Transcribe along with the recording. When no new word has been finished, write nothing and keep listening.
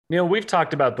Neil, we've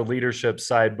talked about the leadership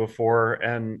side before,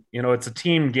 and it's a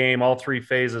team game. All three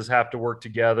phases have to work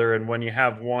together, and when you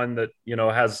have one that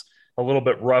has a little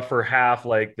bit rougher half,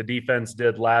 like the defense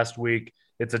did last week,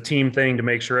 it's a team thing to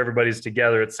make sure everybody's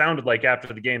together. It sounded like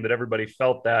after the game that everybody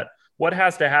felt that. What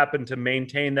has to happen to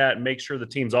maintain that and make sure the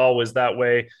team's always that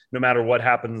way, no matter what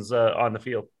happens on the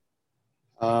field?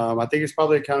 I think it's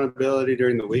probably accountability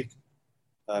during the week,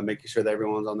 making sure that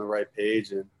everyone's on the right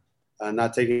page and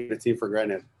not taking the team for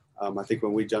granted. I think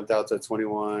when we jumped out to a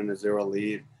 21-0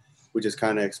 lead, we just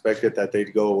kind of expected that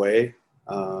they'd go away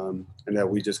and that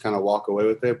we just kind of walk away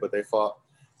with it. But they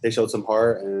showed some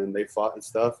heart and they fought and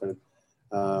stuff. And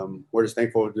we're just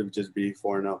thankful to just be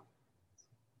 4-0.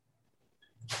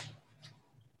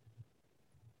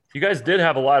 You guys did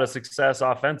have a lot of success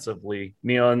offensively,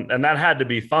 Neil, and that had to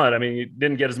be fun. I mean, you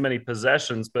didn't get as many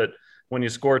possessions, but when you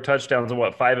score touchdowns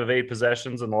in 5 of 8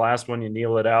 possessions, and the last one you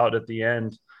kneel it out at the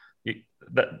end,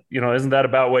 isn't that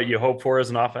about what you hope for as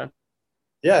an offense?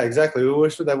 Yeah, exactly. We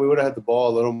wish that we would have had the ball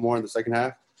a little more in the second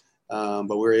half, but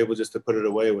we were able just to put it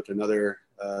away with another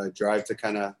drive to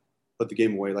kind of put the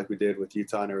game away like we did with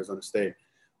Utah and Arizona State.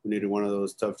 We needed one of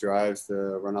those tough drives to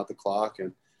run out the clock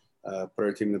and put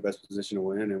our team in the best position to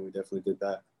win, and we definitely did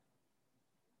that.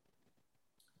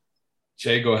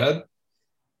 Jay, go ahead.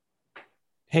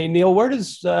 Hey, Neil, where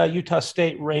does Utah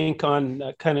State rank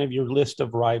on kind of your list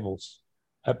of rivals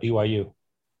at BYU?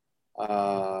 I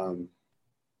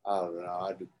don't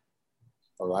know.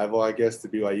 A rival, I guess, to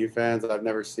BYU fans. I've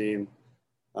never seen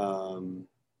Utah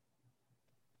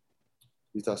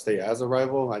State as a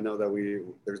rival. I know that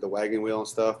there's the wagon wheel and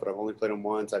stuff, but I've only played them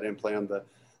once. I didn't play them the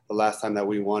last time that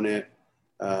we won it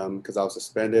because I was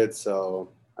suspended. So,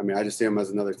 I mean, I just see them as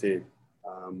another team.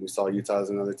 We saw Utah as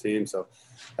another team, so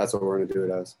that's what we're going to do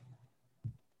it as.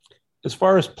 As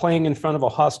far as playing in front of a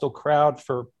hostile crowd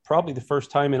for probably the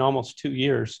first time in almost 2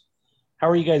 years, how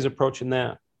are you guys approaching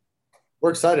that?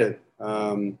 We're excited.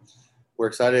 We're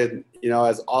excited.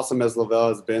 As awesome as Lavelle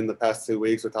has been the past 2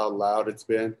 weeks with how loud it's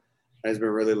been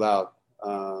really loud.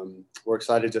 We're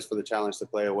excited just for the challenge to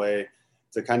play away,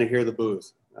 to kind of hear the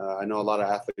boos. I know a lot of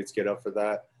athletes get up for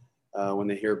that when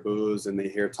they hear boos and they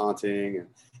hear taunting, and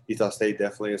Utah State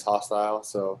definitely is hostile.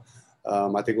 So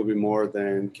I think we'll be more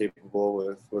than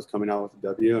capable with coming out with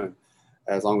a W. And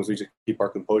as long as we just keep our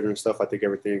composure and stuff, I think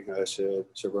everything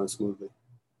should run smoothly.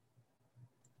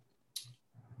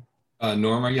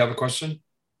 Norma, you have a question?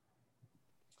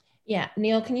 Yeah,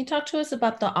 Neil, can you talk to us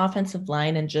about the offensive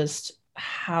line and just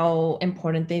how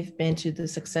important they've been to the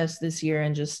success this year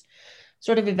and just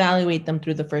sort of evaluate them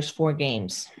through the first 4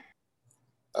 games?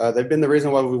 They've been the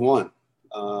reason why we won.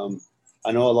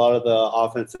 I know a lot of the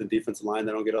offensive and defensive line,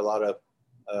 they don't get a lot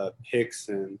of picks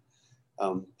and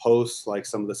posts like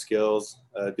some of the skills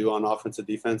do on offense and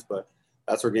defense, but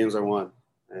that's where games are won.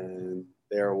 And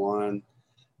they are won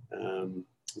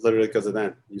literally because of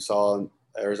them. You saw in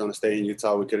Arizona State and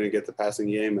Utah, we couldn't get the passing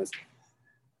game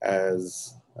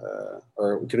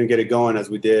or we couldn't get it going as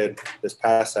we did this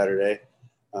past Saturday.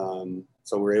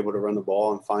 So we were able to run the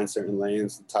ball and find certain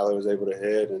lanes Tyler was able to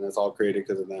hit, and it's all created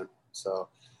because of them. So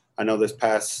I know this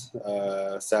past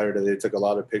Saturday they took a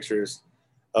lot of pictures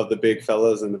of the big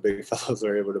fellas, and the big fellas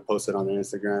were able to post it on their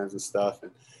Instagrams and stuff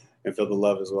and feel the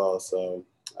love as well. So,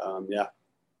 yeah.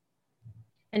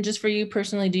 And just for you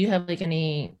personally, do you have like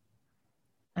any,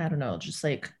 I don't know, just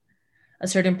like a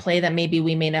certain play that maybe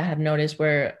we may not have noticed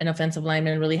where an offensive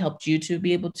lineman really helped you to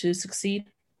be able to succeed?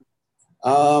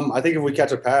 I think if we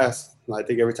catch a pass, I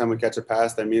think every time we catch a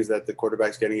pass, that means that the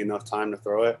quarterback's getting enough time to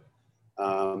throw it.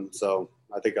 So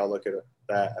I think I'll look at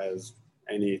that as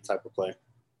any type of play.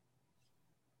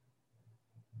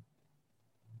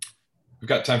 We've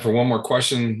got time for one more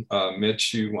question.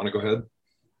 Mitch, you want to go ahead?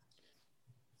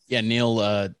 Yeah, Neil,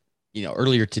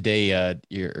 earlier today,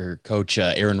 your coach,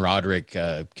 Aaron Roderick,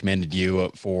 commended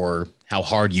you for how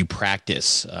hard you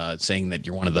practice, saying that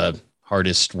you're one of the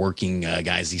hardest working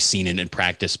guys he's seen in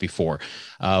practice before.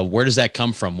 Where does that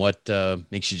come from? What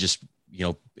makes you just,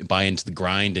 buy into the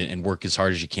grind and work as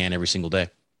hard as you can every single day?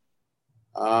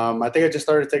 I think I just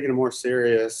started taking it more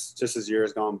serious just as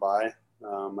years gone by.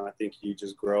 I think you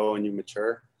just grow and you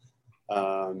mature.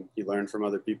 You learn from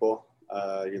other people.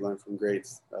 You learn from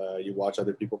greats. You watch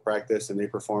other people practice and they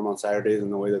perform on Saturdays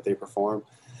in the way that they perform.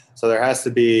 So there has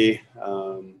to be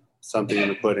something in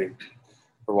the pudding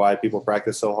for why people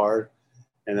practice so hard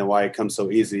and then why it comes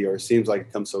so easy, or it seems like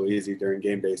it comes so easy during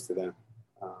game days to them.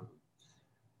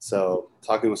 So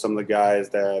talking with some of the guys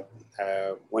that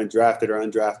went drafted or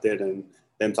undrafted and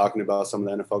them talking about some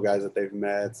of the NFL guys that they've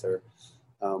met or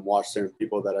watched certain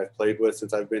people that I've played with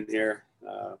since I've been here,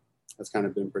 that's kind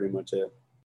of been pretty much it.